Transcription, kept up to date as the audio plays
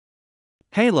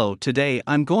Hello, today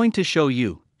I'm going to show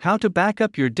you how to back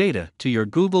up your data to your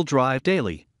Google Drive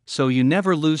daily, so you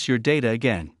never lose your data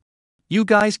again. You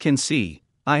guys can see,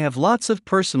 I have lots of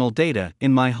personal data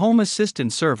in my Home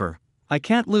Assistant server. I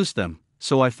can't lose them,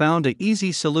 so I found an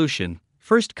easy solution.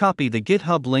 First, copy the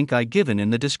GitHub link I given in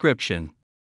the description.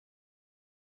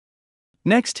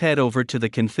 Next, head over to the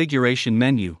configuration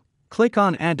menu, click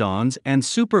on Add-ons and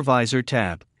Supervisor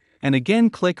tab, and again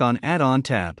click on Add-on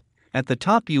tab. At the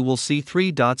top you will see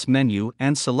 3 dots menu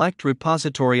and select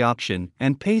repository option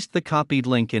and paste the copied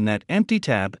link in that empty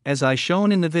tab as I shown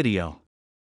in the video.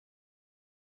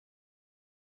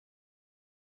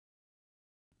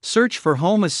 Search for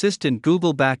Home Assistant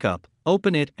Google Backup,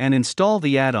 open it and install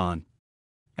the add-on.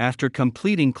 After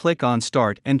completing, click on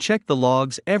Start and check the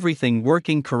logs, everything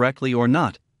working correctly or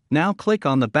not. Now click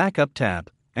on the Backup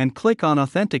tab and click on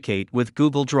Authenticate with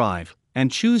Google Drive and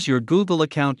choose your Google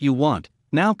account you want.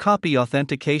 Now copy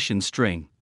authentication string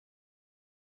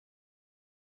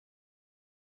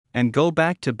and go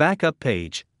back to backup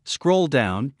page, scroll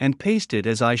down and paste it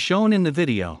as I shown in the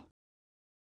video.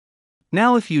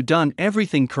 Now if you done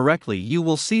everything correctly, you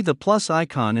will see the plus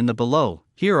icon in the below.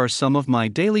 Here are some of my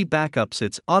daily backups.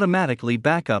 It's automatically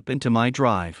backup into my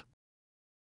drive.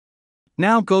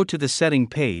 Now go to the setting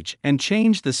page and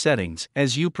change the settings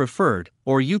as you preferred,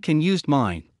 or you can use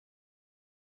mine.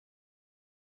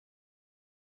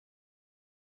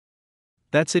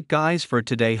 That's it guys for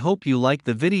today. Hope you like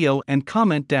the video and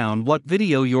comment down what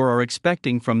video you are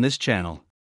expecting from this channel.